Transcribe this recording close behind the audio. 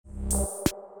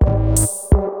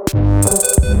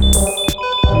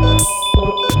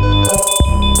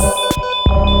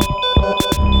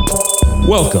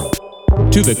Welcome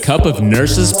to the Cup of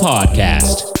Nurses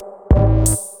podcast.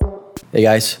 Hey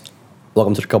guys,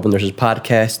 welcome to the Cup of Nurses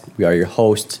podcast. We are your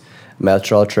hosts, Matt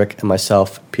Treltrick and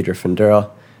myself, Peter Fendera,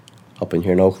 up in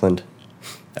here in Oakland.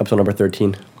 Episode number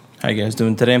 13. How you guys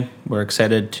doing today? We're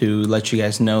excited to let you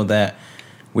guys know that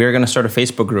we're going to start a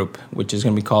Facebook group, which is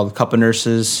going to be called Cup of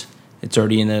Nurses. It's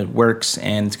already in the works,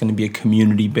 and it's going to be a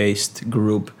community-based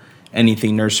group.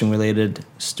 Anything nursing related,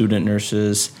 student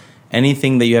nurses,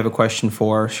 anything that you have a question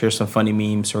for, share some funny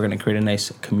memes. We're going to create a nice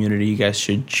community. You guys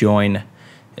should join.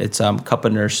 It's Cup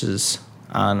of Nurses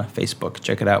on Facebook.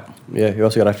 Check it out. Yeah, we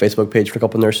also got a Facebook page for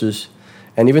Cup of Nurses.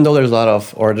 And even though there's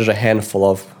a handful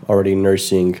of already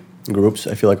nursing groups,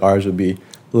 I feel like ours would be a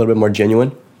little bit more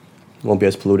genuine. Won't be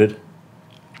as polluted.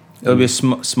 It'll be a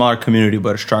smaller community,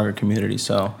 but a stronger community.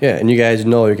 So yeah, and you guys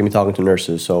know you're going to be talking to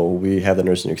nurses, so we have the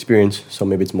nursing experience, so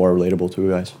maybe it's more relatable to you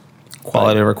guys.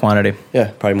 Quality over quantity. Yeah,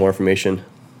 probably more information,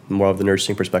 more of the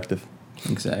nursing perspective.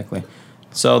 Exactly.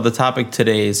 So the topic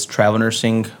today is travel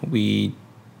nursing. We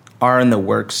are in the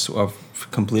works of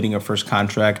completing our first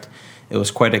contract. It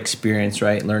was quite an experience,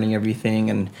 right? Learning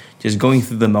everything and just going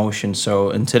through the motions.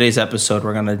 So in today's episode,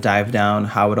 we're going to dive down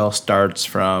how it all starts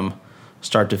from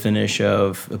start to finish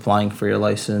of applying for your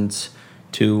license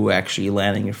to actually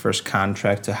landing your first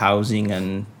contract to housing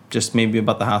and just maybe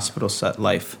about the hospital set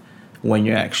life when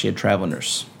you're actually a travel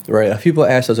nurse. Right. People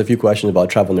asked us a few questions about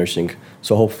travel nursing,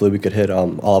 so hopefully we could hit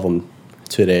all of them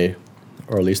today,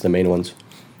 or at least the main ones,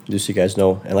 just so you guys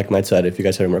know. And like Mike said, if you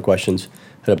guys have more questions,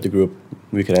 hit up the group.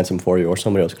 We could answer them for you, or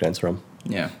somebody else could answer them.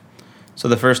 Yeah. So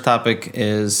the first topic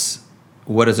is,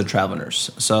 what is a travel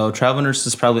nurse? So travel nurse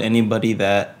is probably anybody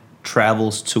that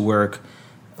travels to work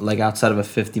like outside of a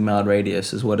 50-mile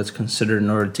radius is what it's considered in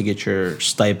order to get your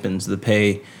stipends, the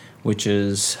pay, which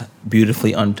is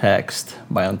beautifully untaxed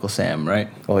by Uncle Sam, right?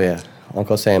 Oh, yeah.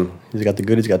 Uncle Sam. He's got the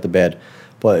good, he's got the bad.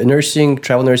 But nursing,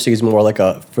 travel nursing is more like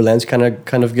a freelance kind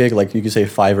of gig. Like you could say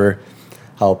Fiverr,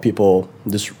 how people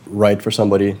just write for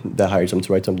somebody that hires them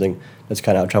to write something. That's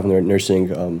kind of how travel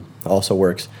nursing also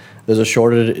works. There's a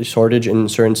shortage in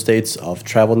certain states of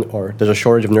travel, or there's a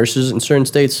shortage of nurses in certain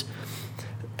states,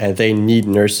 and they need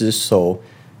nurses, so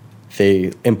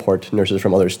they import nurses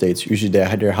from other states. Usually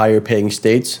they're higher paying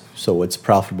states, so it's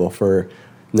profitable for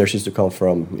nurses to come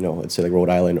from, let's say like Rhode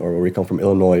Island, or where we come from,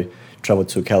 Illinois, travel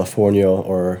to California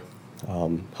or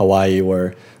Hawaii,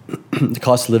 where the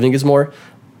cost of living is more,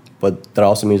 but that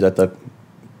also means that the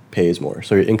pay is more,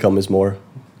 so your income is more,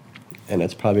 and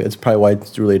it's probably why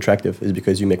it's really attractive, is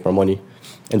because you make more money,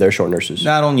 and they're short nurses.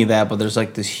 Not only that, but there's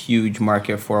like this huge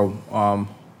market for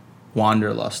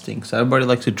wanderlusting. So everybody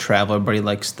likes to travel. Everybody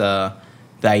likes the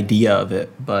idea of it.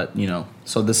 But,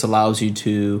 so this allows you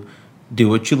to do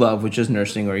what you love, which is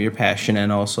nursing or your passion,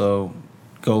 and also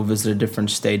go visit a different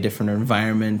state, different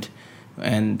environment.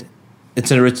 And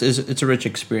it's a rich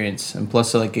experience. And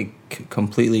plus, like, it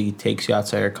completely takes you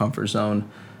outside your comfort zone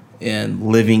and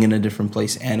living in a different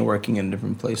place and working in a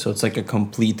different place. So it's like a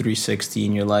complete 360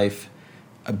 in your life.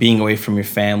 Being away from your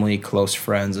family, close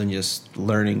friends, and just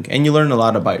learning. And you learn a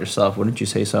lot about yourself, wouldn't you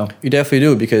say so? You definitely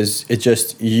do, because it's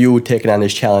just you taking on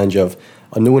this challenge of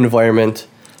a new environment,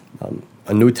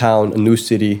 a new town, a new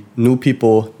city, new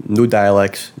people, new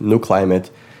dialects, new climate,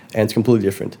 and it's completely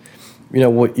different.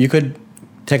 You could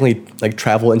technically like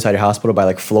travel inside your hospital by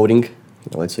like floating.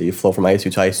 Let's say you float from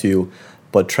ICU to ICU,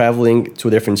 but traveling to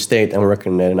a different state and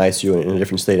working at an ICU in a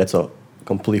different state, that's a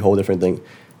complete whole different thing.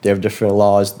 They have different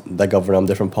laws that govern them,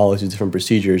 different policies, different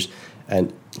procedures,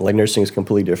 and like nursing is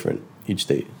completely different each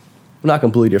state. Well, not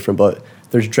completely different, but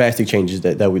there's drastic changes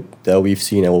that we've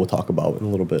seen and we'll talk about in a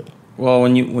little bit. Well,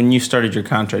 when you started your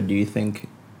contract, do you think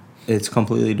it's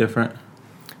completely different?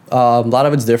 A lot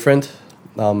of it's different.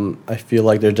 I feel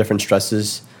like there's different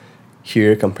stresses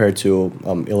here compared to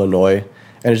Illinois,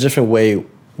 and there's a different way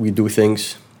we do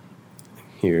things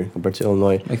here compared to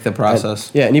Illinois. Like the process?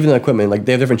 And even the equipment. Like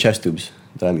they have different chest tubes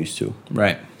that I'm used to.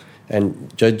 Right.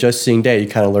 And just seeing that, you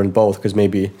kind of learn both, because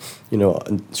maybe,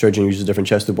 a surgeon uses a different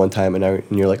chest tube one time, and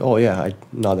you're like, oh yeah,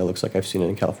 now that looks like I've seen it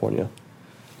in California.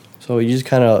 So you just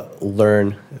kind of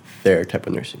learn their type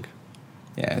of nursing.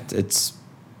 Yeah, it's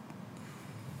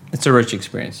a rich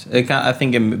experience. I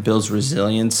think it builds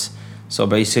resilience. So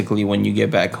basically, when you get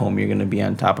back home, you're gonna be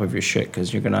on top of your shit,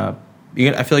 because I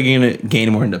feel like you're gonna gain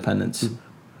more independence. Mm-hmm.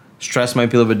 Stress might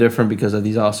be a little bit different because of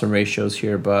these awesome ratios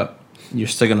here, but you're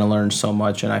still going to learn so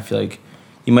much, and I feel like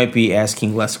you might be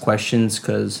asking less questions,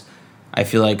 because I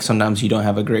feel like sometimes you don't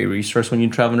have a great resource when you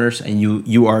travel nurse, and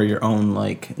you are your own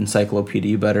like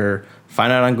encyclopedia. You better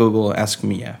find out on Google, ask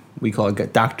me, we call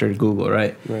it Dr. Google,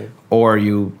 right? Right. Or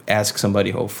you ask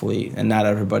somebody, hopefully, and not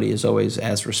everybody is always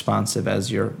as responsive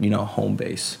as your, home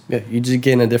base. Yeah, you just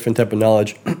gain a different type of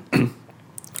knowledge. You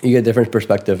get a different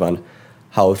perspective on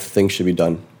how things should be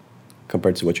done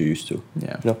compared to what you're used to.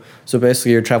 Yeah. So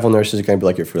basically, your travel nurse is going to be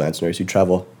like your freelance nurse. You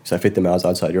travel 50 miles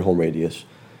outside your home radius,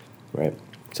 right?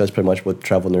 So that's pretty much what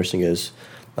travel nursing is.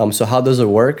 So how does it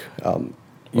work?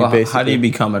 How do you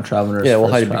become a travel nurse? Yeah, well,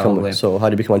 how do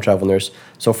you become a travel nurse?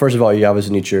 So first of all, you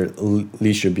obviously need at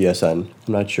least your BSN.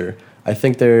 I'm not sure. I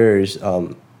think there's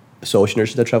associate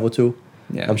nurses that travel too.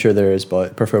 Yeah. I'm sure there is,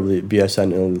 but preferably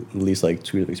BSN and at least like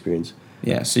 2 years of experience.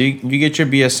 Yeah, so you get your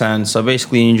BSN. So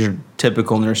basically, you need your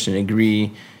typical nursing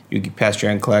degree. You pass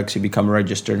your NCLEX, you become a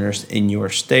registered nurse in your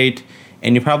state,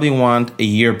 and you probably want a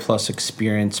year plus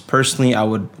experience. Personally, I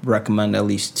would recommend at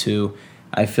least 2.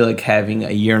 I feel like having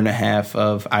a year and a half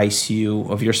of ICU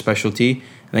of your specialty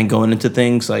and then going into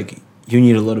things like you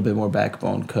need a little bit more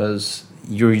backbone because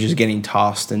you're just getting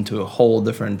tossed into a whole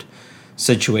different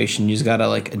situation. You just gotta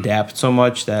like adapt so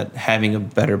much that having a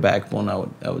better backbone,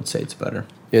 I would say it's better.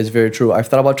 Yeah, it's very true. I've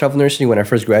thought about travel nursing when I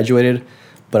first graduated,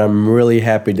 but I'm really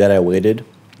happy that I waited.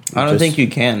 I don't think you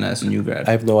can as a new grad.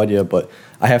 I have no idea, but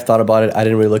I have thought about it. I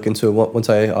didn't really look into it once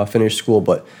I finished school,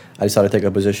 but I decided to take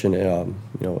a position,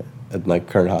 at my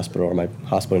current hospital or my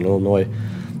hospital in Illinois.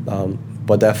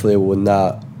 But definitely would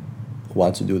not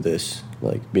want to do this,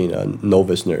 like being a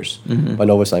novice nurse. Mm-hmm. By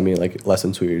novice, I mean like less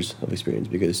than 2 years of experience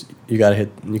because you gotta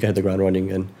hit the ground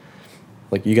running and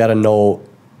like you gotta know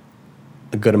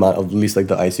a good amount of at least like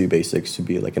the ICU basics to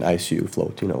be like an ICU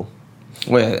float,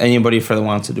 Well, anybody further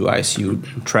wants to do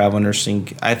ICU travel nursing,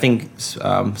 I think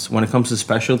when it comes to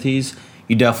specialties,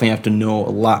 you definitely have to know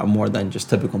a lot more than just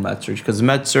typical med surg. Because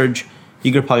med surg,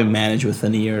 you could probably manage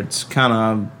within a year. It's kind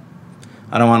of,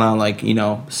 I don't want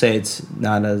to say it's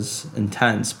not as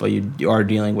intense, but you are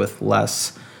dealing with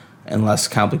less and less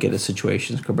complicated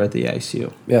situations compared to the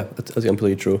ICU. Yeah, that's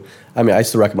completely true. I mean, I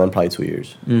still recommend probably 2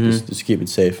 years, just to keep it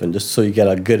safe and just so you get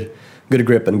a good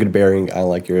grip and good bearing on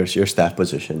like your staff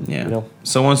position. Yeah.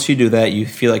 So once you do that, you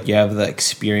feel like you have the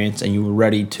experience and you're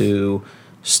ready to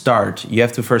start. You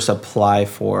have to first apply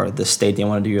for the state you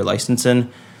want to do your license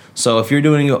in. So if you're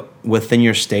doing it within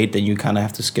your state, then you kind of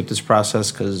have to skip this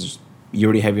process because you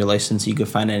already have your license. You could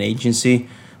find an agency.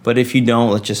 But if you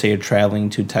don't, let's just say you're traveling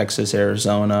to Texas,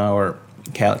 Arizona, or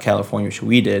California, which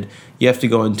we did, you have to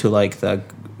go into like the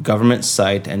government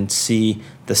site and see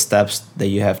the steps that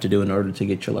you have to do in order to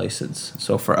get your license.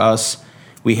 So for us,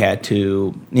 we had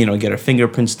to, get our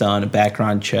fingerprints done, a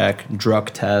background check,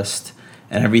 drug test,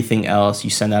 and everything else. You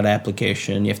send out an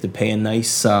application. You have to pay a nice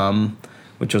sum,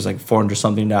 which was like $400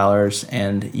 something,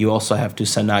 and you also have to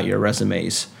send out your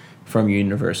resumes from your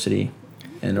university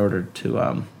in order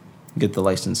to get the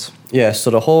license. Yeah, so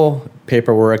the whole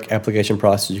paperwork application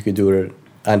process, you could do it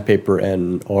on paper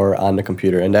or on the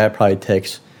computer, and that probably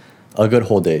takes a good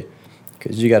whole day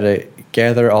because you got to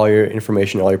gather all your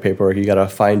information, all your paperwork. You got to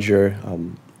find your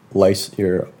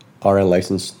your RN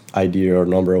license ID or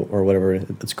number or whatever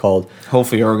it's called.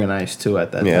 Hopefully organized too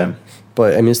at that time.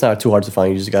 But I mean, it's not too hard to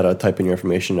find. You just got to type in your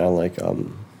information on like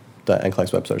the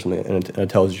NCLEX website or something, and it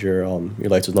tells your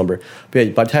license number. But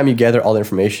yeah, by the time you gather all the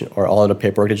information or all of the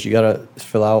paperwork that you gotta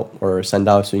fill out or send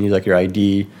out, so you need like your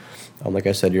ID, like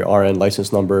I said, your RN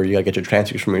license number. You gotta get your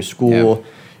transcripts from your school.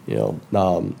 Yeah.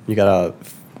 You gotta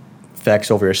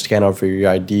fax over or scan over your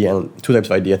ID and 2 types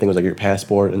of ID. I think it was like your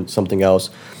passport and something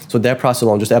else. So that process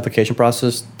alone, just the application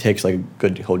process, takes like a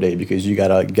good whole day because you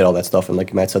gotta get all that stuff and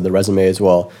like Matt said, the resume as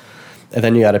well. And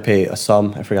then you got to pay a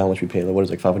sum. I forgot how much we paid. What is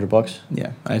it, like $500?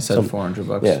 Yeah, I said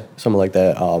 $400. Yeah, something like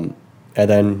that. And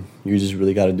then you just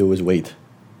really got to do is wait.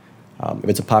 If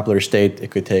it's a popular state, it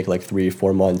could take like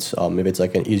 3-4 months. If it's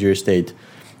like an easier state,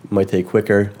 it might take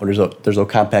quicker. Or there's no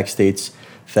compact states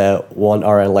that one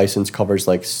RN license covers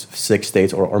like 6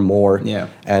 states or more. Yeah.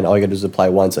 And all you got to do is apply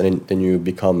once, and then you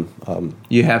become.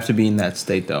 You have to be in that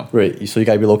state though. Right. So you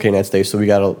got to be located in that state. So we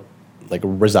got to like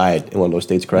reside in one of those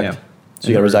states, correct? Yeah. So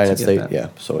you got to reside in that state, yeah.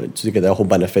 So you get that whole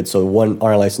benefit. So one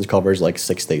RN license covers like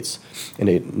 6 states, and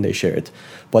they share it.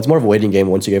 But it's more of a waiting game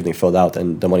once you get everything filled out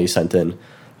and the money sent in.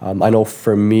 I know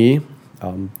for me,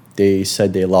 they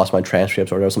said they lost my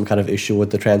transcripts or there was some kind of issue with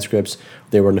the transcripts.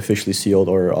 They weren't officially sealed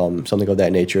or something of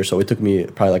that nature. So it took me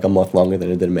probably like a month longer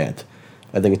than it did Matt.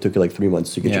 I think it took you like 3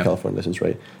 months to get your California license,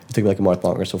 right? It took me like a month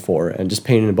longer, so 4. And just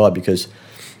pain in the butt because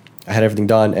I had everything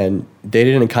done, and they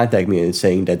didn't contact me and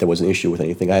saying that there was an issue with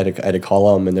anything. I had to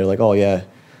call them, and they're like, "Oh yeah,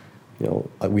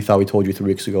 we thought we told you 3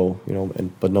 weeks ago,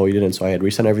 but no, you didn't." So I had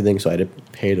resent everything. So I had to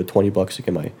pay the $20 to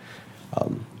get my.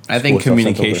 I think school stuff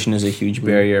sent communication over. is a huge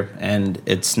barrier, and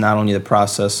it's not only the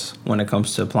process when it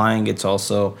comes to applying, it's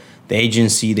also the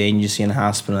agency and the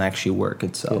hospital and actually work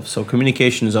itself. So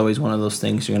communication is always one of those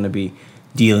things you're going to be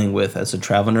dealing with as a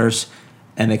travel nurse,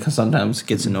 and it sometimes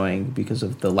gets annoying because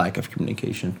of the lack of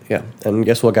communication. Yeah, and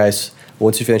guess what, guys?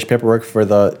 Once you finish paperwork for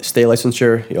the state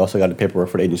licensure, you also got the paperwork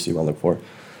for the agency you want to look for.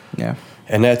 Yeah.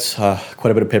 And that's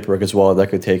quite a bit of paperwork as well. That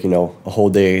could take, a whole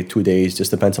day, 2 days.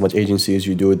 Just depends how much agencies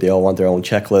you do it. They all want their own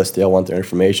checklist. They all want their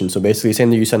information. So basically, same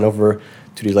thing you send over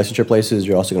to these licensure places,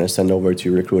 you're also going to send over to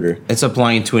your recruiter. It's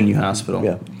applying to a new hospital.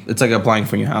 Yeah. It's like applying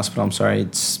for a new hospital. I'm sorry.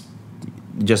 It's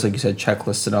just like you said,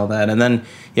 checklists and all that. And then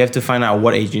you have to find out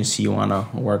what agency you want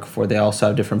to work for. They also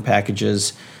have different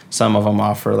packages. Some of them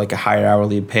offer like a higher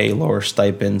hourly pay, lower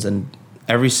stipends, and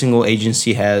every single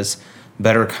agency has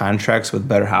better contracts with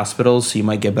better hospitals, so you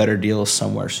might get better deals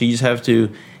somewhere. So you just have to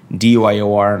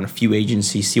DYOR on a few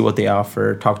agencies, see what they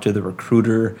offer, talk to the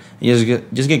recruiter, and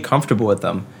just get comfortable with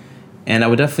them. And I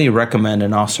would definitely recommend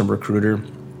an awesome recruiter,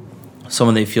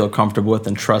 someone they feel comfortable with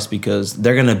and trust, because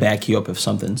they're going to back you up if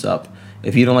something's up.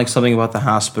 If you don't like something about the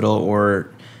hospital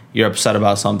or you're upset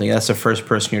about something, that's the first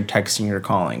person you're texting or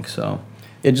calling. So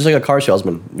It's just like a car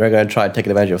salesman. They're going to try to take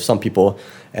advantage of some people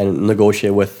and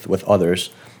negotiate with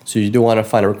others. So you do want to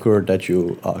find a recruiter that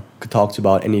you could talk to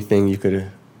about anything you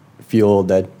could feel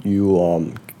that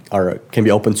you can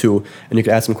be open to, and you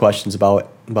can ask some questions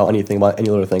about anything, about any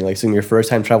little thing. Like, so in your first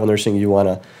time travel nursing, you want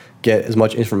to get as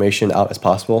much information out as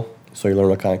possible, so you learn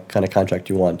what kind of contract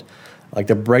you want. Like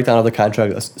the breakdown of the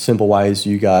contract, simple wise,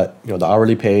 you got the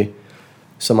hourly pay.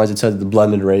 Sometimes it says the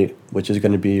blended rate, which is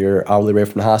going to be your hourly rate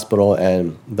from the hospital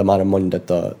and the amount of money that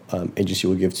the agency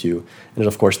will give to you. And then,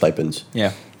 of course, stipends.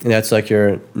 yeah. And that's like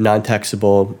your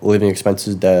non-taxable living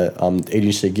expenses that the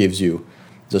agency gives you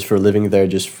just for living there,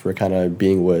 just for kind of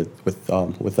being with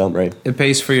them, right? It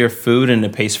pays for your food and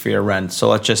it pays for your rent. So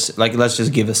let's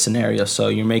just give a scenario. So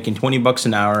you're making $20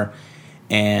 an hour,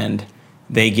 and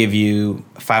they give you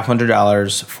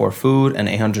 $500 for food and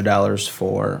 $800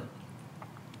 for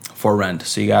rent.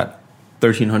 So you got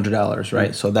 $1,300,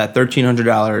 right? So that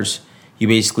 $1,300 you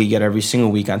basically get every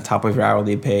single week on top of your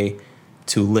hourly pay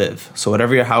to live. So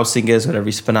whatever your housing is, whatever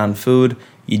you spend on food,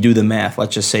 you do the math.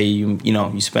 Let's just say you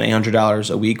spend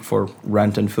 $800 a week for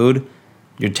rent and food,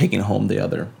 you're taking home the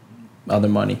other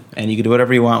money, and you can do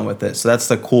whatever you want with it. So that's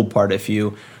the cool part. If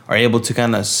you are able to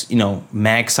kind of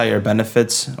max out your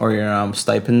benefits or your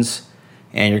stipends,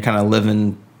 and you're kind of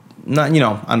living not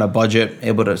on a budget,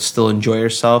 able to still enjoy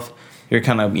yourself, you're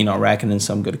kind of racking in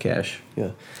some good cash.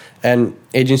 Yeah, and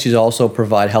agencies also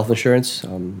provide health insurance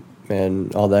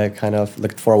and all that kind of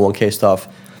like 401k stuff.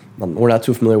 We're not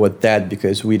too familiar with that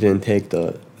because we didn't take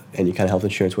any kind of health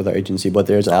insurance with our agency, but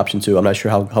there's an option too. I'm not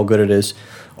sure how good it is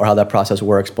or how that process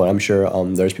works, but I'm sure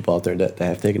there's people out there that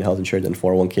have taken health insurance and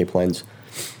 401k plans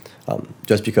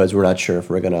just because we're not sure if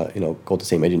we're gonna go to the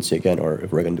same agency again or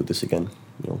if we're gonna do this again.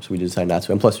 So we decided not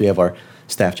to. And plus we have our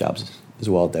staff jobs as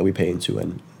well that we pay into,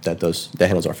 and that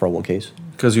handles our 401ks.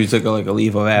 Because we took a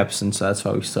leave of absence, so that's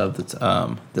why we still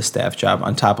have the staff job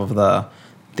on top of the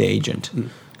agent.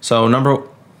 So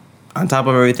on top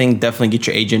of everything, definitely get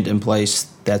your agent in place.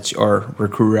 That's our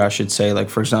recruiter, I should say. Like,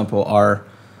 for example, our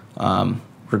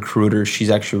recruiter, she's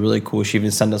actually really cool. She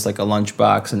even sent us like a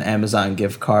lunchbox, an Amazon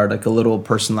gift card, like a little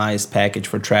personalized package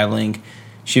for traveling.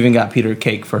 She even got Peter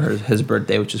cake for his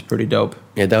birthday, which is pretty dope.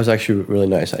 Yeah, that was actually really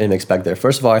nice. I didn't expect that.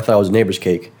 First of all, I thought it was a neighbor's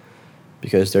cake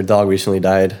because their dog recently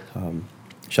died.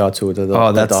 Shout out to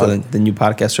the that's dog. the new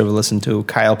podcast we ever listened to.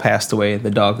 Kyle passed away, the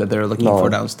dog that they're looking for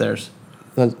downstairs.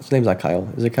 His name's not Kyle.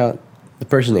 Is it Kyle? The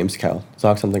person's name's Kyle. The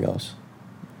dog's something else.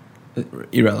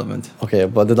 Irrelevant. Okay,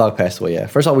 but the dog passed away, yeah.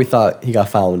 First of all, we thought he got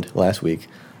found last week,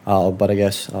 but I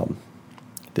guess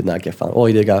did not get found. Well,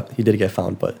 he did get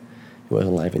found, but he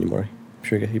wasn't alive anymore. I'm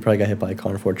sure he probably got hit by a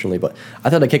car, unfortunately. But I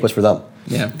thought the cake was for them.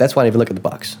 Yeah. That's why I didn't even look at the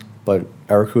box. But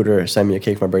our recruiter sent me a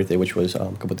cake for my birthday, which was a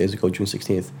couple of days ago, June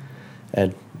 16th.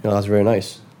 And that was very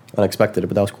nice. Unexpected,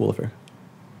 but that was cool of her.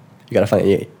 You gotta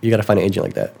find an agent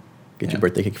like that. Get your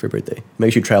birthday cake for your birthday.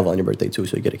 Make sure you travel on your birthday too,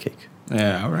 so you get a cake.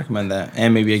 Yeah, I recommend that.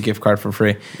 And maybe a gift card for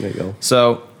free. There you go.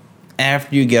 So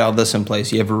after you get all this in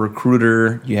place, you have a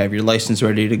recruiter, you have your license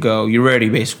ready to go, you're ready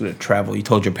basically to travel. You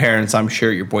told your parents, I'm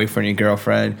sure, your boyfriend, your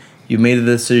girlfriend, you made a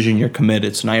decision, you're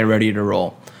committed, so now you're ready to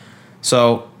roll.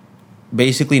 So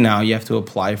basically now you have to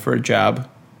apply for a job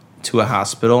to a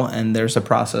hospital, and there's a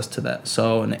process to that.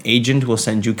 So an agent will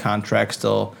send you contracts.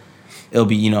 It'll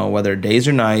be, whether days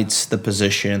or nights, the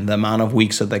position, the amount of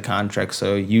weeks of the contract.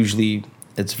 So usually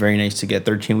it's very nice to get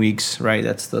 13 weeks, right?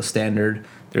 That's the standard.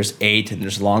 There's 8 and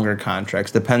there's longer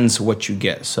contracts. Depends what you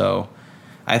get. So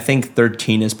I think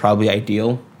 13 is probably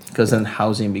ideal. because then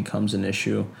housing becomes an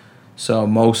issue. So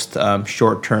most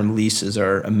short-term leases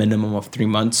are a minimum of 3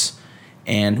 months,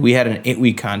 and we had an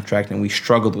 8-week contract, and we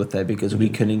struggled with that because we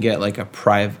couldn't get like a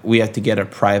private. We had to get a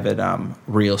private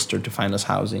realtor to find us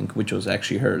housing, which was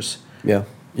actually hers. Yeah.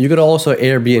 You could also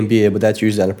Airbnb it, but that's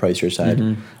usually on the pricier side.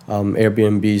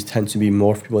 Airbnbs tend to be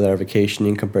more for people that are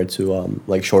vacationing compared to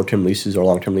like short-term leases or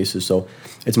long-term leases. So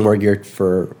it's more geared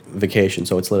for vacation,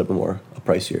 so it's a little bit more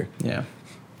pricier. Yeah.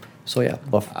 So yeah,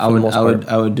 but I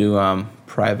would do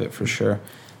private for sure.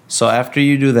 So after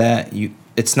you do that,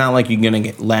 it's not like you're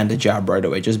gonna land a job right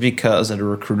away just because a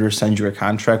recruiter sends you a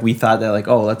contract. We thought that like,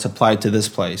 oh, let's apply to this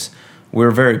place. We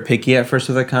were very picky at first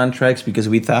with the contracts because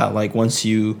we thought like once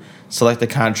you select the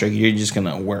contract, you're just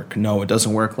gonna work. No, it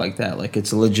doesn't work like that. Like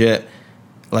it's legit.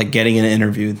 Like getting an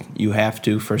interview, you have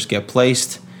to first get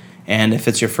placed, and if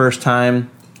it's your first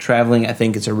time traveling, I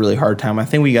think it's a really hard time. I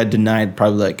think we got denied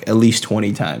probably like at least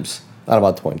 20 times. Not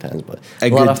about 20 times, but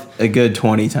A good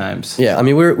 20 times. Yeah, I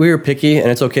mean we were picky, and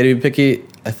it's okay to be picky.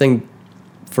 I think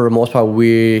for the most part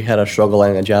we had a struggle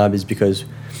landing a job is because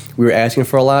we were asking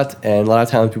for a lot, and a lot of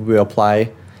times people would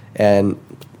apply, and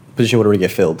position would already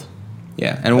get filled.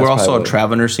 Yeah, and we're also a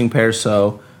travel nursing pair,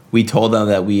 so we told them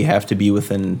that we have to be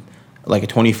within like a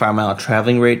 25-mile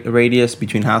traveling radius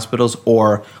between hospitals,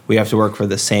 or we have to work for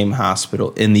the same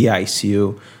hospital in the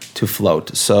ICU to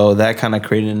float. So that kind of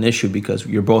created an issue because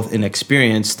you're both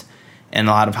inexperienced, and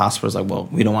a lot of hospitals are like, well,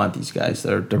 we don't want these guys.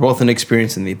 They're both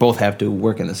inexperienced, and they both have to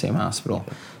work in the same hospital.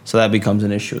 So that becomes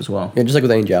an issue as well. Yeah, just like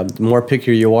with any job, the more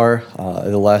pickier you are,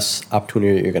 the less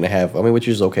opportunity you're going to have. I mean, which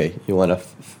is okay. You want to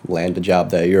land a job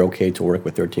that you're okay to work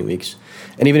with 13 weeks.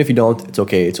 And even if you don't, it's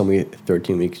okay. It's only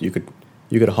 13 weeks. You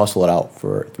could hustle it out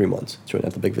for 3 months. It's really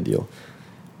not that big of a deal.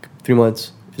 3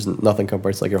 months is nothing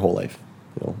compared to like your whole life.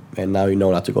 And now you know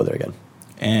not to go there again.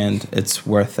 And it's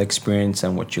worth the experience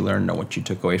and what you learned and what you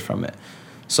took away from it.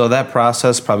 So that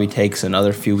process probably takes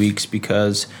another few weeks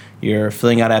because you're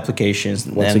filling out applications.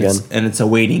 And it's a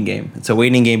waiting game. It's a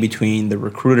waiting game between the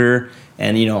recruiter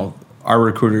and, our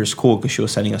recruiter is cool because she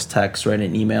was sending us texts, right,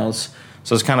 and emails.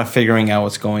 So it's kind of figuring out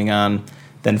what's going on.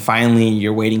 Then finally,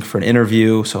 you're waiting for an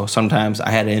interview. So sometimes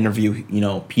I had an interview,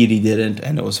 PD didn't,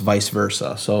 and it was vice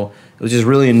versa. So it was just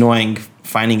really annoying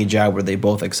finding a job where they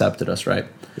both accepted us, right?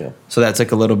 Yeah. So that's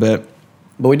like a little bit.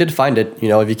 But we did find it.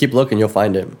 If you keep looking, you'll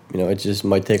find it. It just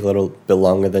might take a little bit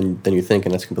longer than you think,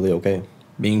 and that's completely okay.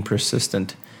 Being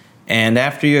persistent. And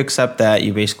after you accept that,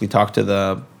 you basically talk to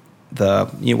the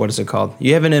what is it called?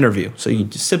 You have an interview. So you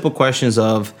just simple questions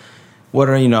of what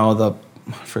are,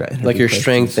 I forgot. Like your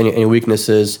strengths and your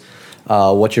weaknesses,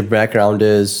 what your background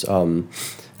is, kind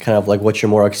of like what you're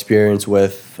more experienced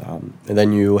with. And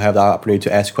then you have the opportunity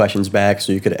to ask questions back.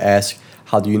 So you could ask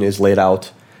how the unit is laid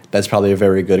out. That's probably a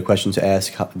very good question to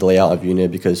ask, the layout of unit,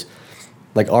 because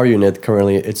like our unit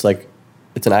currently, it's one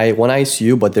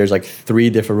ICU, but there's like 3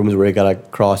 different rooms where you gotta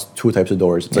cross 2 types of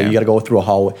doors. It's like you gotta go through a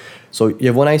hallway. So you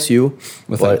have one ICU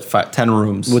with like 10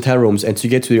 rooms. With 10 rooms, and to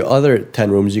get to the other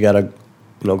 10 rooms, you gotta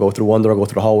go through one door, go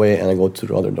through the hallway, and then go to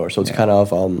the other door. So it's kind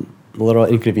of a little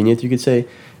inconvenient, you could say,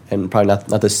 and probably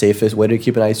not the safest way to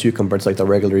keep an ICU compared to like the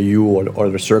regular U or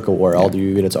the circle where all the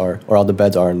units are, or all the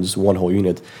beds are in just one whole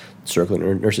unit,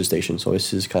 circling nurses station. So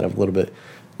this is kind of a little bit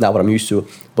not what I'm used to,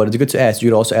 but it's good to ask. You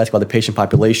could also ask about the patient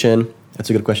population. That's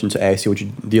a good question to ask. See what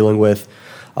you're dealing with,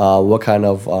 what kind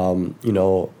of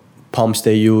pumps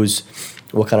they use,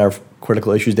 what kind of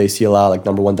critical issues they see a lot, like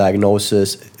number 1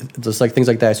 diagnosis, just like things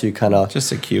like that. So you kind of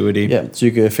just acuity. Yeah, so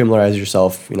you can familiarize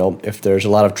yourself. If there's a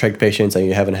lot of trach patients and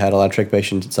you haven't had a lot of trach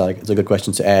patients, it's a good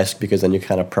question to ask, because then you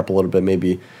kind of prep a little bit.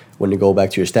 Maybe when you go back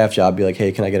to your staff job, be like,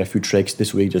 hey, can I get a few trachs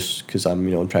this week just because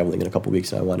I'm traveling in a couple of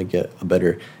weeks and I want to get a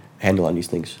better handle on these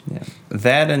things. Yeah,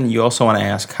 that, and you also want to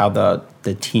ask how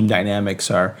the team dynamics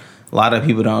are. A lot of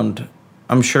people don't.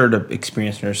 I'm sure the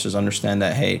experienced nurses understand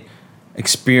that. Hey,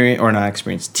 experience or not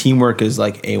experience, teamwork is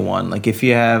like A1. Like if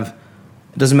you have,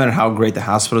 it doesn't matter how great the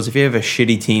hospital is. If you have a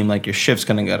shitty team, like your shift's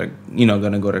gonna go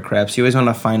to crap. So you always want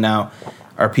to find out,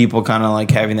 are people kind of like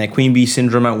having that queen bee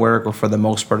syndrome at work, or for the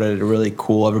most part, are they really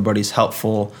cool? Everybody's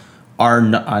helpful.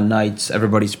 On nights,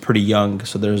 everybody's pretty young,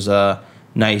 so there's a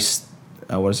nice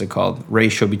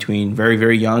ratio between very,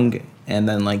 very young and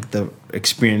then like the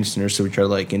experienced nurses, which are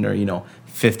like in their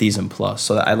 50s and plus.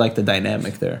 So I like the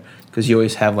dynamic there, because you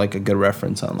always have like a good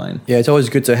reference online. Yeah, it's always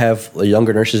good to have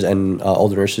younger nurses and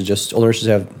older nurses. Just older nurses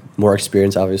have more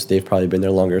experience. Obviously, they've probably been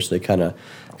there longer, so they kind of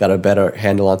got a better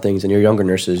handle on things. And your younger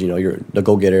nurses, you're the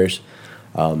go-getters.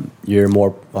 You're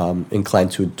more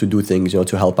inclined to do things,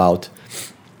 to help out.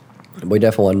 But you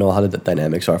definitely want to know how the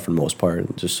dynamics are for the most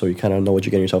part, just so you kind of know what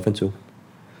you're getting yourself into.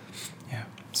 Yeah.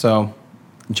 So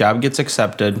job gets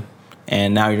accepted,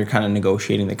 and now you're kind of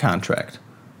negotiating the contract.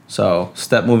 So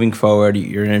step moving forward,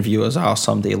 your interview is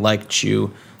awesome. They liked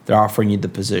you. They're offering you the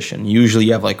position. Usually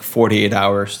you have like 48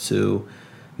 hours to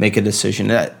make a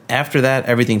decision. After that,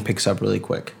 everything picks up really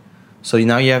quick. So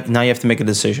now you have to make a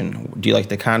decision. Do you like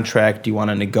the contract? Do you want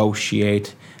to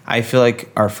negotiate? I feel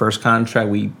like our first contract,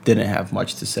 we didn't have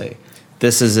much to say.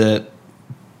 This is it.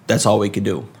 That's all we could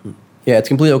do. Yeah, it's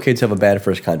completely okay to have a bad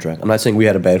first contract. I'm not saying we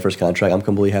had a bad first contract. I'm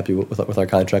completely happy with our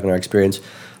contract and our experience.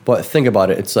 But think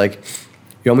about it. It's like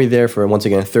you're only there for, once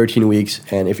again, 13 weeks.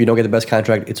 And if you don't get the best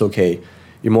contract, it's okay.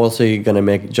 You're mostly going to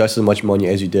make just as much money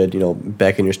as you did,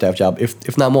 back in your staff job,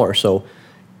 if not more. So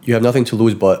you have nothing to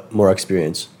lose but more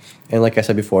experience. And like I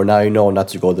said before, now you know not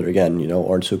to go there again,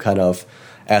 or to kind of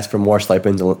ask for more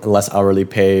stipends and less hourly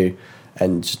pay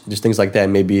and just things like that.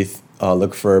 Maybe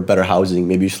look for better housing.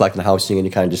 Maybe you select the housing and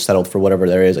you kind of just settled for whatever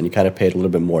there is and you kind of paid a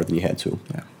little bit more than you had to.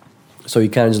 Yeah. So you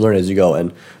kind of just learn as you go.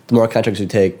 And the more contracts you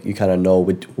take, you kind of know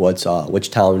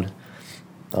which town,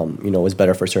 is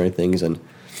better for certain things and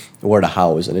where to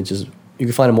house. And you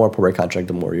can find a more appropriate contract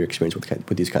the more you experience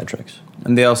with these contracts.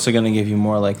 And they're also going to give you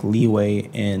more like leeway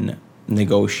in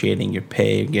negotiating your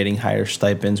pay, getting higher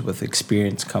stipends. With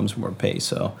experience comes more pay.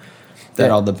 So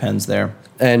that all depends there.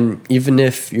 And even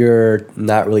if you're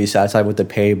not really satisfied with the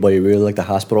pay, but you really like the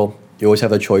hospital, you always have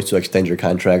the choice to extend your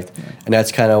contract. Yeah. And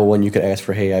that's kind of when you could ask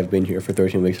for, hey, I've been here for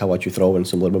 13 weeks. How about you throw in a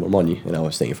little bit more money? And I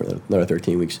was staying for another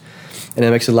 13 weeks. And it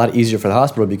makes it a lot easier for the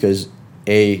hospital because,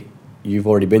 A, you've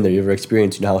already been there. You have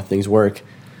experience. You know how things work.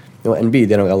 And B,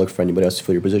 they don't got to look for anybody else to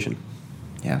fill your position.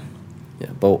 Yeah.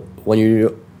 Yeah. But when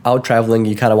you're out traveling,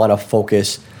 you kind of want to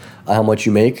focus on how much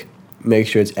you make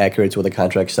sure it's accurate to what the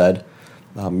contract said.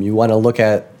 You want to look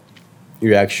at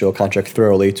your actual contract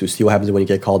thoroughly to see what happens when you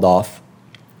get called off.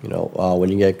 When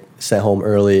you get sent home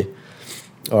early,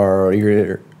 or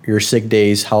your sick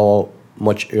days, how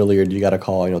much earlier do you got to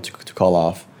call, to call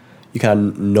off. You kind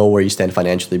of know where you stand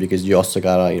financially because you also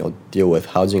got to, deal with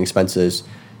housing expenses.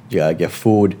 You got to get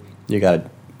food. You got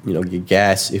to, get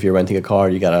gas. If you're renting a car,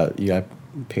 you got to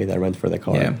pay that rent for the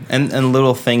car. Yeah, and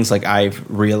little things like I've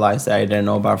realized that I didn't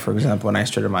know about, for example, when I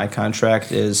started my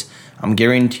contract is I'm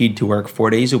guaranteed to work 4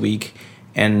 days a week,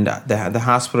 and the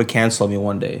hospital canceled me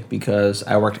one day because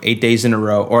I worked 8 days in a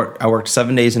row, or I worked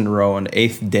 7 days in a row, and the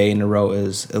 8th day in a row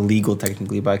is illegal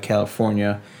technically by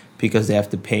California because they have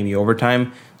to pay me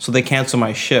overtime. So they canceled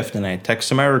my shift, and I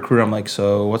texted my recruiter. I'm like,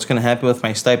 so what's going to happen with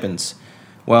my stipends?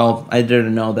 Well, I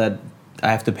didn't know that I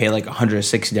have to pay like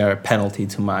 $160 penalty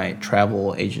to my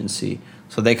travel agency.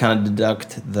 So they kind of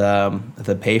deduct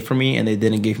the pay for me, and they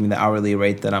didn't give me the hourly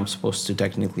rate that I'm supposed to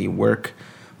technically work.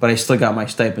 But I still got my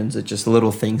stipends. It's just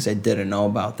little things I didn't know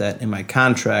about that. In my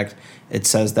contract, it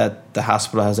says that the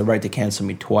hospital has the right to cancel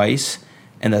me twice,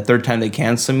 and the third time they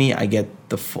cancel me, I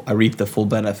reap the full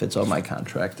benefits of my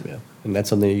contract. Yeah, and that's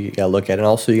something you gotta look at. And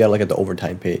also you gotta look at the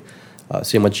overtime pay.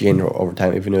 See how much you gain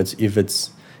overtime, if it's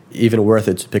even worth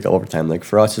it to pick up overtime. Like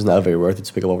for us, it's not very worth it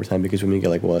to pick up overtime because we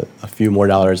get a few more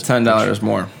dollars. $10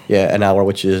 more. Yeah, an hour,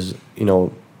 which is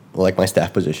like my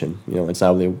staff position. It's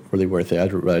not really worth it.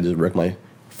 I'd rather just work my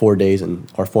 4 days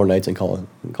or 4 nights and call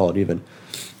it even.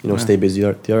 Stay busy.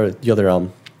 The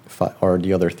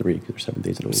other 3, because there's 7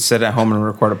 days in a week. Sit at home and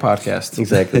record a podcast.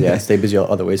 Exactly. Yeah, stay busy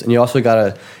other ways, and you also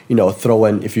gotta throw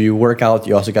in, if you work out,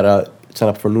 you also gotta sign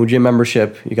up for a new gym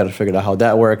membership. You gotta figure out how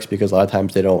that works because a lot of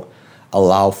times they don't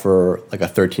allow for like a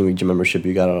 13-week gym membership.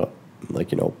 You gotta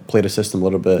play the system a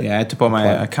little bit. Yeah, I had to put my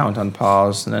account on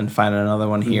pause and then find another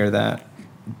one here that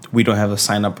we don't have a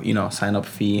sign up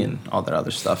fee and all that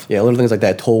other stuff. Yeah, little things like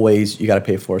that, tollways you gotta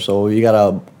pay for. So you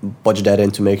gotta budget that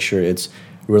in to make sure it's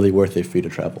really worth it for you to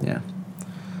travel. Yeah.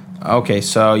 Okay,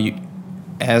 so you,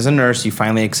 as a nurse, you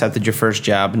finally accepted your first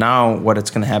job. Now what it's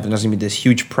gonna happen, there's gonna be this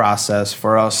huge process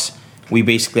for us. We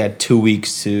basically had 2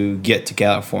 weeks to get to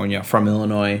California from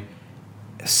Illinois,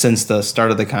 since the start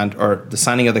of the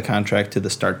signing of the contract to the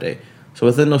start date. So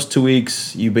within those 2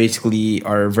 weeks, you basically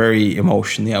are very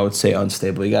emotionally, I would say,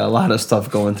 unstable. You got a lot of stuff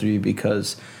going through you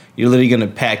because you're literally going to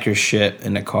pack your shit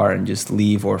in a car and just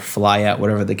leave or fly out,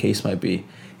 whatever the case might be.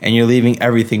 And you're leaving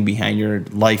everything behind, your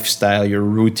lifestyle, your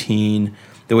routine,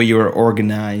 the way you were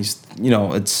organized.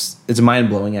 It's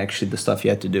mind-blowing, actually, the stuff you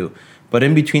had to do. But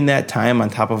in between that time, on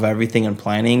top of everything and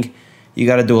planning, you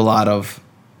got to do a lot of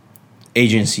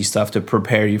agency stuff to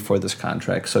prepare you for this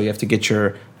contract. So you have to get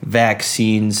your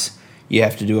vaccines. You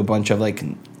have to do a bunch of like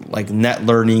net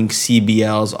learning,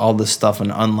 CBLs, all this stuff,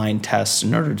 and online tests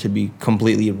in order to be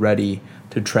completely ready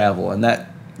to travel. And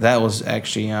that was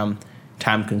actually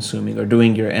time consuming, or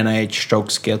doing your NIH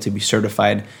stroke scale to be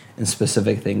certified in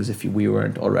specific things if we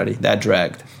weren't already. That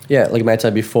dragged. Yeah, like Matt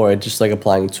said before, it's just like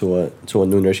applying to a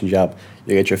new nursing job.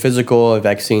 You get your physical,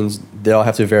 vaccines, they all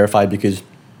have to verify because,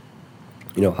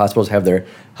 you know, hospitals have their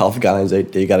health guidelines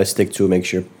that you got to stick to, make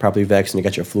sure you're properly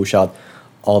vaccinated, get your flu shot,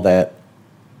 all that.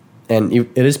 And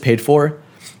it is paid for,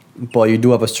 but you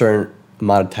do have a certain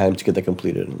amount of time to get that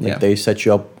completed. Like they set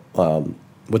you up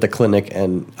with a clinic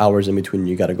and hours in between.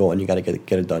 You got to go and you got to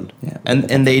get it done. Yeah,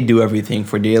 and they do everything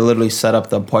for you. They literally set up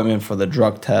the appointment for the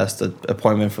drug test, the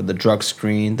appointment for the drug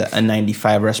screen, the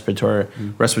N95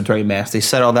 respiratory mask. They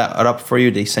set all that up for you.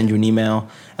 They send you an email.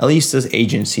 At least this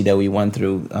agency that we went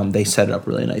through, they set it up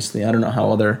really nicely. I don't know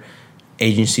how other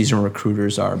agencies and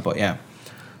recruiters are, but yeah.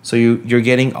 So you're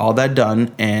getting all that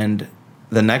done, and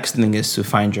the next thing is to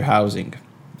find your housing.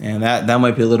 And that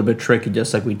might be a little bit tricky,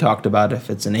 just like we talked about. If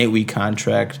it's an 8-week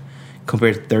contract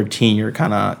compared to 13,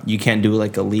 you can't do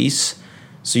like a lease.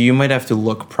 So you might have to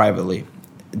look privately.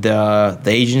 The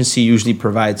agency usually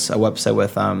provides a website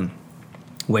with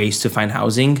ways to find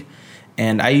housing.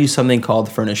 And I use something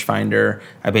called Furnish Finder.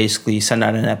 I basically send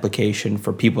out an application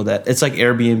for people it's like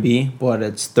Airbnb, but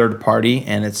it's third party,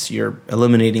 and you're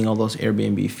eliminating all those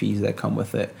Airbnb fees that come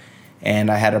with it.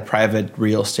 And I had a private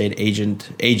real estate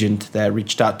agent that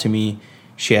reached out to me.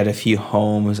 She had a few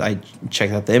homes. I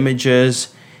checked out the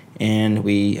images, and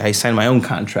I signed my own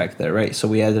contract there, right? So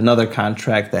we had another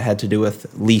contract that had to do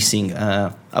with leasing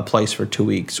a place for 2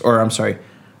 weeks,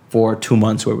 for 2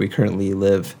 months where we currently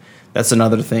live. That's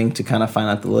another thing to kind of find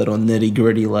out the little nitty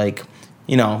gritty, like,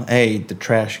 you know, hey, the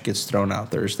trash gets thrown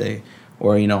out Thursday,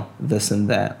 or, you know, this and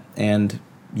that. And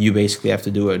you basically have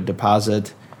to do a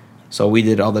deposit. So we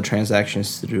did all the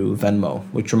transactions through Venmo,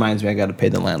 which reminds me, I got to pay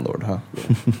the landlord, huh?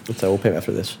 Yeah. So we'll pay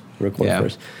after this. Record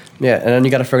first. Yeah, and then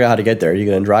you got to figure out how to get there. Are you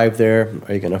going to drive there?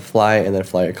 Are you going to fly and then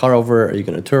fly your car over? Are you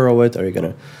going to Turo it? Are you going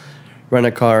to rent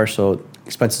a car? So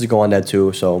expenses go on that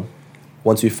too. So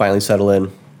once you finally settle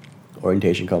in,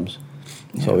 orientation comes.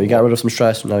 So we got rid of some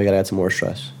stress. Now we got to add some more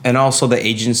stress. And also the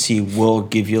agency will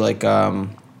give you like a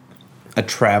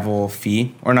travel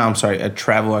fee, a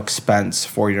travel expense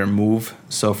for your move.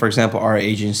 So for example, our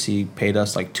agency paid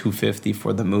us like $250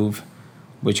 for the move,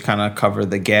 which kind of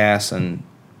covered the gas and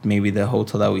maybe the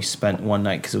hotel that we spent one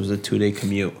night, because it was a 2-day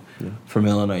commute from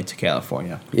Illinois to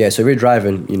California. Yeah, so if you're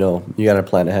driving, you know, you got to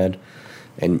plan ahead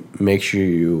and make sure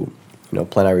you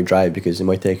plan out your drive, because it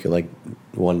might take you like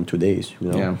 1 or 2 days,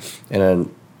 you know. Yeah. And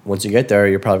then once you get there,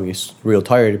 you're probably real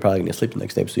tired. You're probably going to sleep the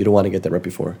next day, so you don't want to get there right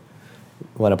before. You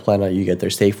want to plan out you get there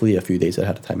safely a few days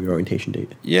ahead of time, your orientation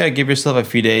date. Yeah, give yourself a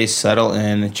few days, settle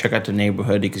in, check out the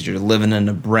neighborhood, because you're living in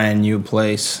a brand new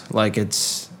place. Like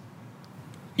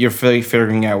you're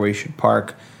figuring out where you should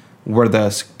park, where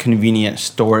the convenient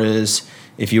store is.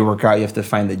 If you work out, you have to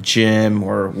find the gym,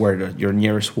 or where your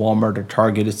nearest Walmart or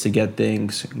Target is to get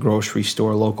things, grocery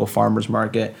store, local farmer's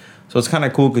market. So it's kind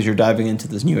of cool because you're diving into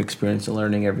this new experience and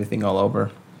learning everything all over.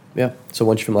 Yeah. So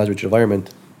once you familiarize with your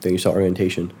environment, then you start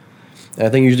orientation. And I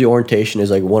think usually orientation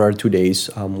is like 1 or 2 days.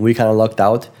 We kind of lucked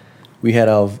out. We had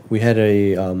a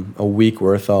week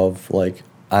worth of like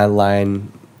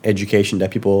online education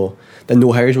that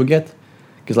new hires would get,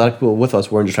 because a lot of people with us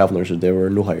weren't just travel nurses; they were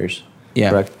new hires.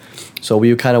 Yeah. Correct. So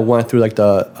we kind of went through like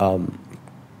the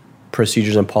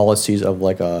procedures and policies of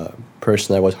like a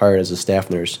person that was hired as a staff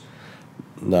nurse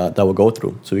that would go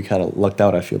through. So we kind of lucked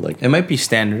out, I feel like. It might be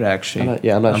standard, actually.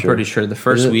 I'm not sure. I'm pretty sure. The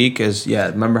first week is,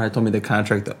 remember I told me the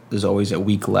contract is always a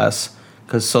week less.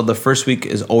 So the first week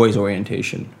is always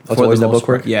orientation. Oh, it's always that book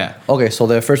work? Yeah. Okay, so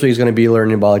the first week is going to be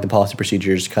learning about like the policy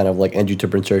procedures, kind of like end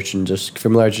user search, and just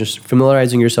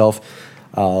familiarizing yourself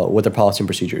with the policy and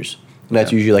procedures. And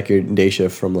that's usually like your day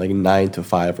shift from like 9 to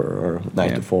 5 or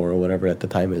 9 to 4 or whatever at the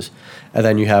time is. And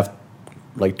then you have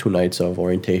like 2 nights of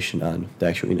orientation on the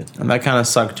actual unit. And that kind of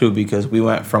sucked too, because we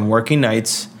went from working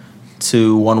nights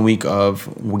to 1 week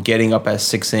of getting up at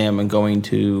 6 a.m. and going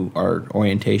to our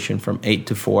orientation from 8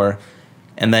 to 4.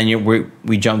 And then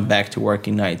we jumped back to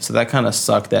working nights. So that kind of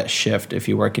sucked, that shift, if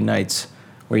you're working nights,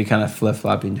 where you kind of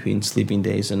flip-flop between sleeping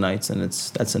days and nights, and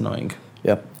that's annoying.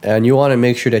 Yep. And you want to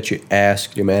make sure that you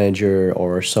ask your manager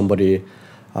or somebody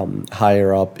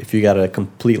higher up if you got to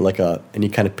complete like any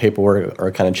kind of paperwork or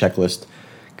kind of checklist.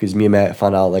 Because me and Matt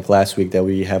found out like last week that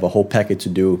we have a whole packet to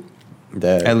do.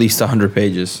 That at least 100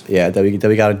 pages. Yeah, that we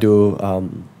got to do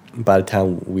by the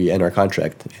time we end our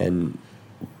contract. And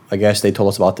I guess they told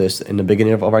us about this in the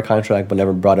beginning of our contract, but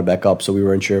never brought it back up, so we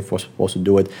weren't sure if we're supposed to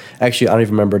do it. Actually, I don't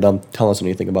even remember them telling us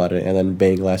anything about it. And then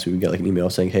bang, last week we got like an email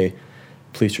saying, hey,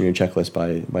 please turn your checklist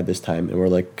by this time. And we're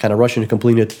like kind of rushing to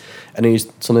complete it. And then there's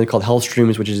something called Health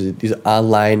Streams, which is these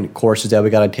online courses that we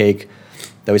got to take.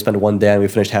 that we spent one day and we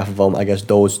finished half of them. I guess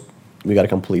those we got to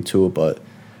complete too, but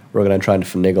we're gonna try and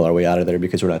finagle our way out of there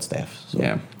because we're not staff. So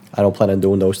Yeah. I don't plan on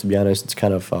doing those, to be honest. It's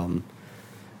kind of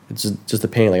it's just a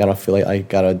pain. Like I don't feel like I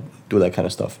gotta do that kind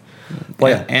of stuff. But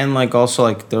yeah, And like also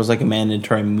like there was like a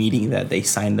mandatory meeting that they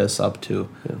signed us up to.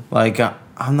 Yeah. Like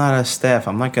I'm not a staff.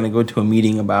 I'm not gonna go to a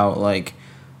meeting about like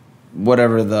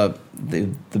whatever the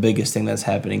biggest thing that's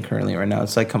happening currently right now.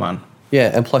 It's like, come on. yeah,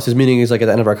 and plus this meeting is like at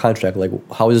the end of our contract. Like,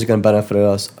 how is this gonna benefit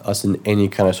us in any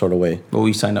kind of sort of way? But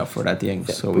we signed up for it at the end,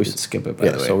 so we could skip it. By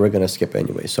Yeah, the way, so we're gonna skip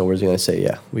anyway. So we're just gonna say,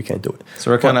 yeah, we can't do it. so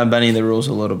we're kind of bending the rules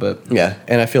a little bit. Yeah,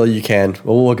 and I feel like you can.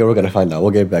 Well, we're gonna find out.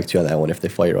 We'll get back to you on that one if they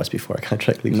fire us before our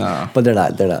contract leaves. No. But they're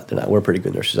not. We're pretty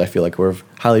good nurses. I feel like we're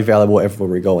highly valuable everywhere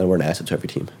we go, and we're an asset to every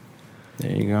team.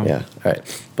 There you go. Yeah. All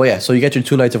right. But yeah, so you get your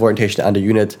 2 nights of orientation on the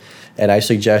unit, and I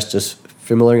suggest just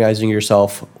familiarizing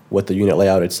yourself with the unit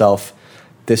layout itself.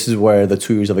 This is where the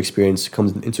 2 years of experience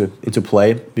comes into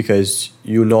play because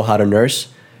you know how to nurse.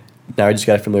 Now you just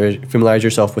got to familiarize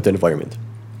yourself with the environment. So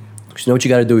you know what you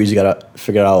got to do is you got to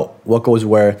figure out what goes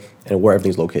where and where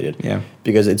everything's located. Yeah.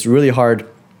 Because it's really hard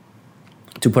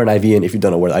to put an IV in if you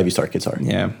don't know where the IV start kits are.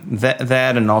 Yeah,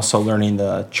 that and also learning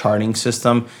the charting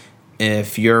system.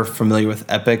 If you're familiar with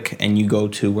Epic and you go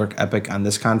to work Epic on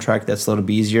this contract, that's a little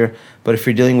bit easier. But if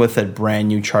you're dealing with a brand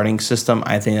new charting system,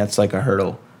 I think that's like a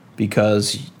hurdle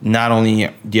because not only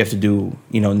do you have to do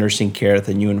nursing care at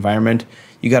the new environment,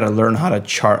 you got to learn how to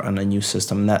chart on a new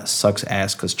system. And that sucks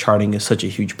ass because charting is such a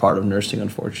huge part of nursing,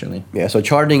 unfortunately. Yeah. So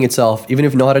charting itself, even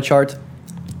if you know how to chart,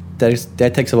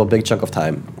 that takes up a big chunk of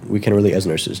time. We can really as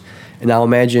nurses. And now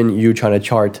imagine you trying to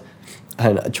chart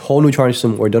a whole new charting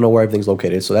system where you don't know where everything's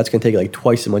located. So that's going to take like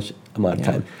twice as much amount of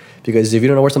time. Because if you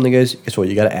don't know where something is, guess what?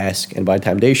 You got to ask. And by the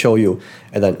time they show you,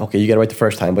 and then, okay, you got it right the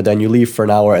first time. But then you leave for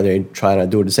an hour and they're trying to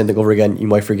do the same thing over again. You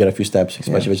might forget a few steps,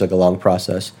 especially if it's like a long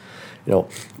process.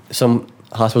 Some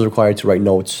hospitals require to write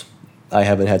notes. I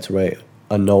haven't had to write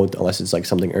a note unless it's like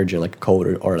something urgent, like a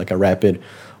code or like a rapid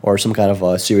or some kind of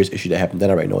a serious issue that happened. Then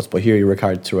I write notes. But here you're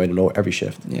required to write a note every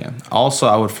shift. Yeah. Also,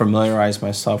 I would familiarize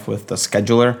myself with the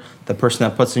scheduler, the person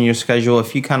that puts in your schedule.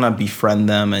 If you kind of befriend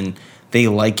them and they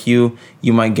like you,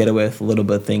 you might get away with a little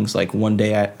bit of things. Like one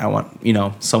day I want,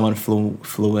 someone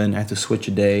flew in, I had to switch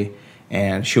a day,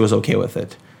 and she was okay with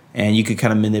it. And you could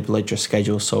kind of manipulate your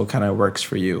schedule so it kind of works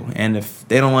for you. And if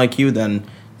they don't like you, then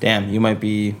damn, you might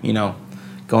be,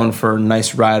 going for a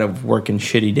nice ride of working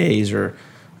shitty days. Or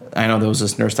I know there was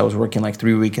this nurse that was working like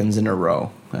 3 weekends in a row,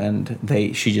 and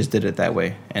she just did it that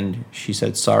way. And she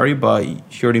said, sorry, but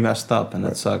she already messed up, and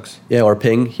that sucks. Yeah, or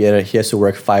Ping, he has to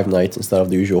work 5 nights instead of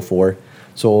the usual 4.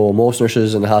 So most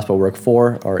nurses in the hospital work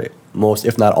 4, or most,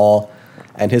 if not all,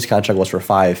 and his contract was for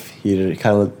 5. He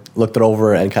kind of looked it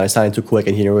over and kind of signed too quick,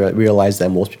 and he realized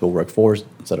that most people work 4s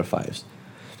instead of 5s.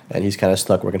 And he's kind of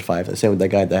stuck working 5. And same with that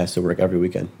guy that has to work every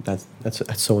weekend. That's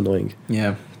so annoying.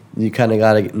 Yeah. You kind of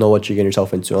got to know what you're getting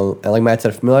yourself into. And like Matt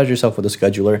said, familiarize yourself with the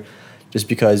scheduler. Just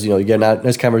because, you get in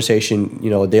this conversation,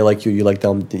 they like you like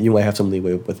them, you might have some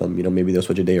leeway with them. Maybe they'll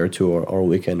switch a day or 2 or a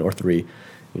weekend or 3.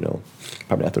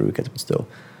 Probably not 3 weekends, but still.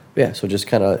 But yeah, so just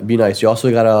kind of be nice. You also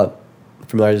got to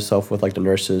familiarize yourself with, like, the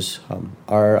nurses.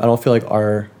 I don't feel like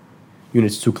our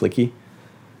unit's too cliquey.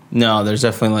 No, there's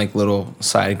definitely like little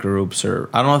side groups, or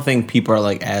I don't think people are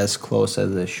like as close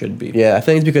as they should be. Yeah, I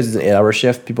think it's because it's an 8-hour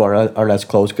shift. People aren't as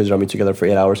close because they're only together for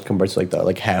 8 hours compared to like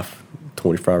the half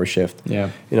 24-hour shift. Yeah.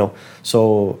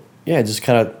 So yeah, just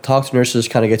kind of talk to nurses,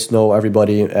 kind of get to know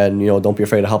everybody, and don't be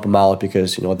afraid to help them out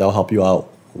because they'll help you out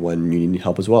when you need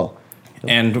help as well.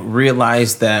 And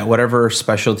realize that whatever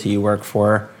specialty you work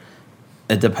for,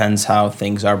 it depends how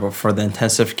things are. But for the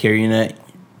intensive care unit,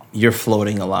 you're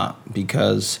floating a lot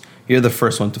because you're the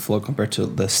first one to float compared to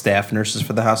the staff nurses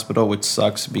for the hospital, which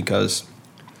sucks because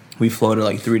we floated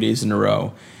like 3 days in a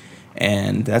row.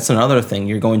 And that's another thing.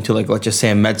 You're going to, like, let's just say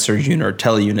a med-surg unit or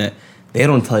tele unit. They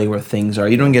don't tell you where things are.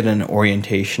 You don't get an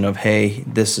orientation of, hey,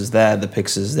 this is that, the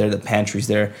PICS is there, the pantry's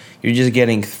there. You're just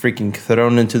getting freaking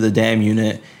thrown into the damn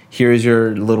unit. Here's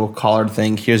your little collared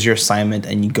thing. Here's your assignment,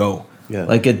 and you go. Yeah.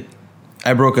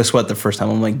 I broke a sweat the first time.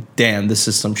 I'm like, damn, this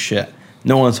is some shit.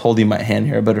 No one's holding my hand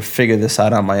here. I better figure this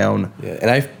out on my own. Yeah,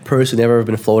 and I've personally never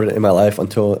been floated in my life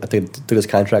until I took this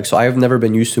contract. So I've never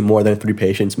been used to more than 3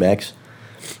 patients max.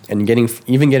 And getting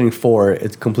 4,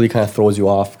 it completely kind of throws you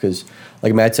off because,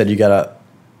 like Matt said, you gotta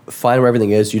find where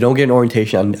everything is. You don't get an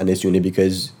orientation on this unit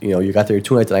because you got there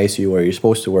 2 nights in ICU where you're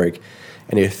supposed to work,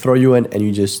 and they throw you in and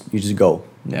you just go.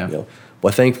 Yeah.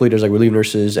 But thankfully, there's like relief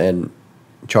nurses and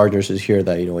charge nurses here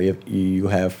that you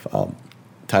have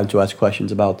time to ask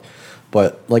questions about.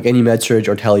 But like any med surge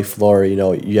or tele floor,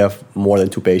 you have more than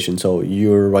 2 patients, so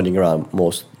you're running around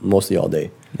mostly all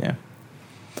day. Yeah.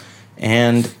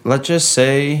 And let's just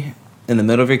say in the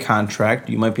middle of your contract,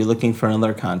 you might be looking for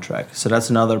another contract. So that's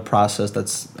another process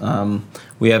that's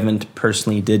we haven't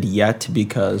personally did yet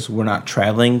because we're not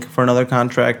traveling for another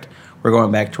contract. We're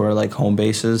going back to our like home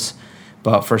bases.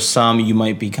 But for some, you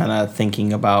might be kind of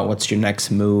thinking about what's your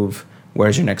next move,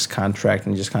 where's your next contract,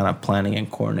 and just kind of planning and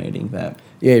coordinating that.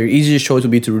 Yeah, your easiest choice would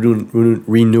be to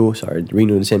renew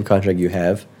the same contract you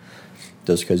have,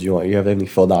 just because you have everything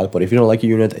filled out. But if you don't like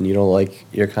your unit and you don't like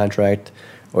your contract,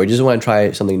 or you just want to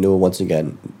try something new once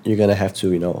again, you're gonna have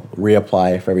to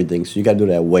reapply for everything. So you gotta do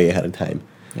that way ahead of time.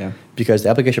 Yeah. Because the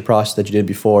application process that you did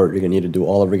before, you're gonna need to do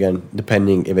all over again,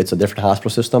 depending if it's a different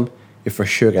hospital system. You're for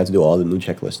sure gonna have to do all the new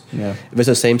checklist. Yeah. If it's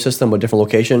the same system but different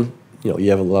location, you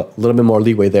have a little bit more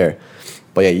leeway there.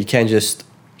 But yeah, you can't just.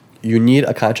 You need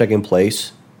a contract in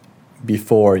place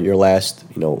before your last,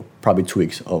 probably 2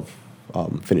 weeks of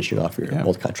finishing off your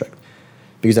old contract.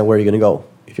 Because then where are you going to go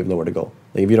if you have nowhere to go?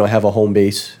 Like if you don't have a home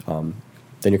base, then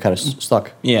you're kind of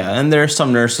stuck. Yeah, and there are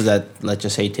some nurses that, let's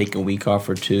just say, take a week off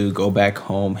or two, go back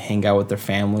home, hang out with their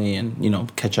family,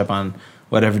 and, catch up on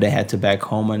whatever they had to back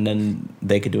home, and then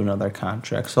they could do another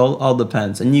contract. So all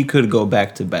depends. And you could go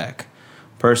back to back.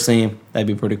 Personally, that'd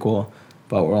be pretty cool.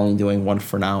 But we're only doing one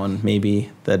for now, and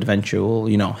maybe the adventure will,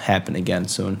 happen again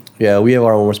soon. Yeah, we have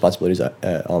our own responsibilities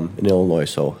in Illinois,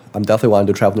 so I'm definitely want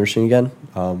to do travel nursing again,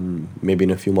 maybe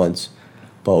in a few months.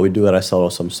 But we do gotta settle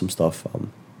some stuff in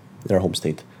our home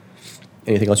state.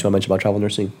 Anything else you want to mention about travel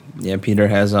nursing? Yeah, Peter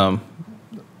has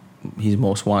he's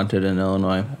most wanted in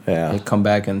Illinois. Yeah, He'll come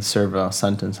back and serve a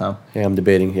sentence, huh? Yeah, I'm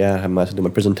debating. Yeah, I'm about to do my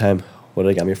prison time. What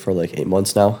they got me for like 8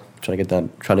 months now. Trying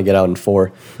to get out in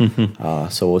 4.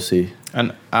 So we'll see.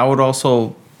 And I would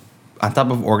also, on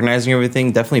top of organizing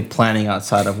everything, definitely planning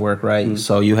outside of work, right? Mm-hmm.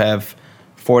 So you have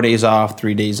 4 days off,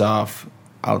 3 days off.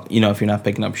 If you're not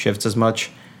picking up shifts as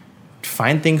much,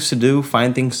 find things to do,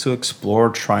 find things to explore,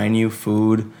 try new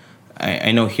food.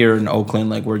 I know here in Oakland,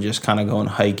 like we're just kind of going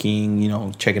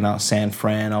hiking, checking out San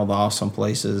Fran, all the awesome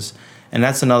places. And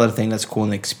that's another thing that's cool in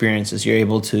the experience is you're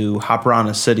able to hop around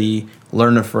a city,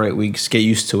 learn it for 8 weeks, get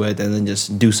used to it, and then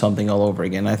just do something all over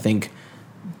again. I think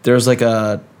there's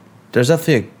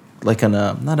definitely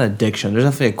not an addiction. There's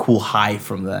definitely a cool high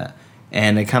from that,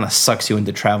 and it kind of sucks you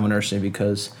into travel nursing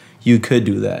because you could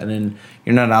do that, and then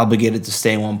you're not obligated to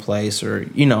stay in one place, or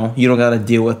you don't got to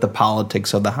deal with the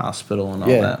politics of the hospital and all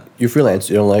that. Yeah, you're freelance.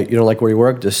 You don't like where you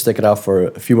work. Just stick it out for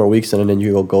a few more weeks, and then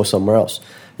you go somewhere else.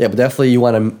 Yeah, but definitely you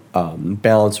want to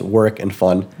balance work and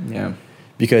fun. Yeah.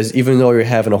 Because even though you're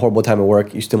having a horrible time at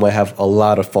work, you still might have a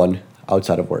lot of fun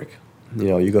outside of work.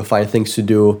 You go find things to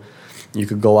do. You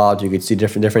could go out. You could see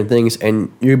different things,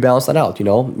 and you balance that out.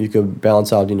 You could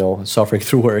balance out, suffering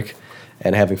through work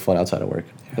and having fun outside of work.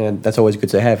 Yeah. And that's always good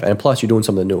to have. And plus, you're doing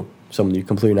something new, something you're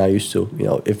completely not used to.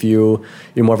 If you're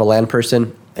more of a land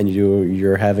person and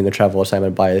you're having a travel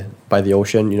assignment by the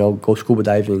ocean, go scuba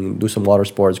diving, do some water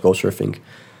sports, go surfing.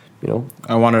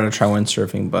 I wanted to try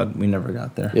windsurfing, but we never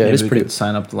got there. Yeah, it's pretty.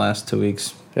 Sign up the last 2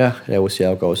 weeks. Yeah, we'll see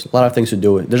how it goes. A lot of things to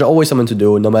do. There's always something to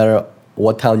do, no matter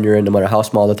what town you're in, no matter how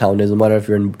small the town is, no matter if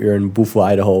you're in Bufu,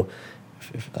 Idaho.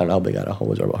 I don't know how big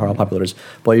Idaho is or how popular it is,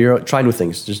 but you're trying new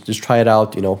things. Just try it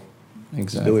out.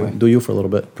 Exactly. Do you for a little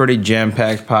bit. Pretty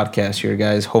jam-packed podcast here,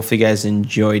 guys. Hopefully, you guys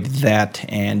enjoyed that,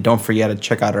 and don't forget to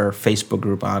check out our Facebook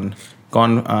group go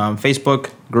on Facebook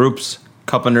groups,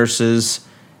 Cup of Nurses.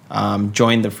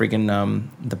 Join the freaking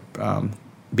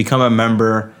become a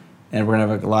member, and we're gonna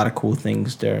have a lot of cool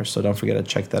things there. So don't forget to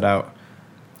check that out.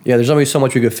 Yeah, there's only so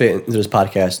much we could fit into this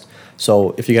podcast.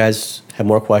 So if you guys have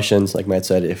more questions, like Matt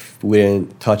said, if we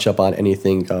didn't touch up on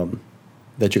anything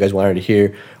that you guys wanted to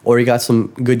hear, or you got some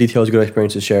good details, good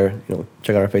experiences to share,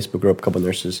 check out our Facebook group, Couple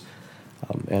Nurses.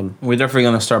 And we're definitely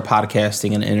gonna start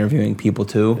podcasting and interviewing people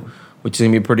too, which is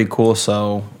gonna be pretty cool.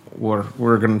 So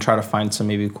we're gonna try to find some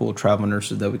maybe cool travel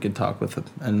nurses that we could talk with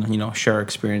and share our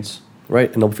experience.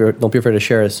 Right, and don't be afraid to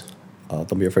share us.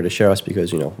 Don't be afraid to share us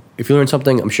because if you learn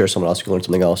something, I'm sure someone else can learn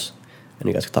something else, and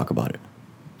you guys can talk about it.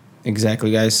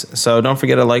 Exactly, guys. So don't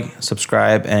forget to like,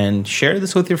 subscribe, and share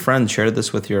this with your friends. Share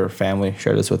this with your family.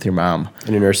 Share this with your mom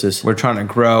and your nurses. We're trying to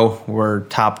grow. We're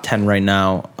top 10 right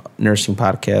now, nursing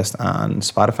podcast on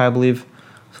Spotify, I believe.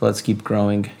 So let's keep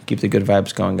growing. Keep the good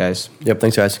vibes going, guys. Yep.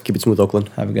 Thanks, guys. Keep it smooth, Oakland.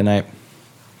 Have a good night.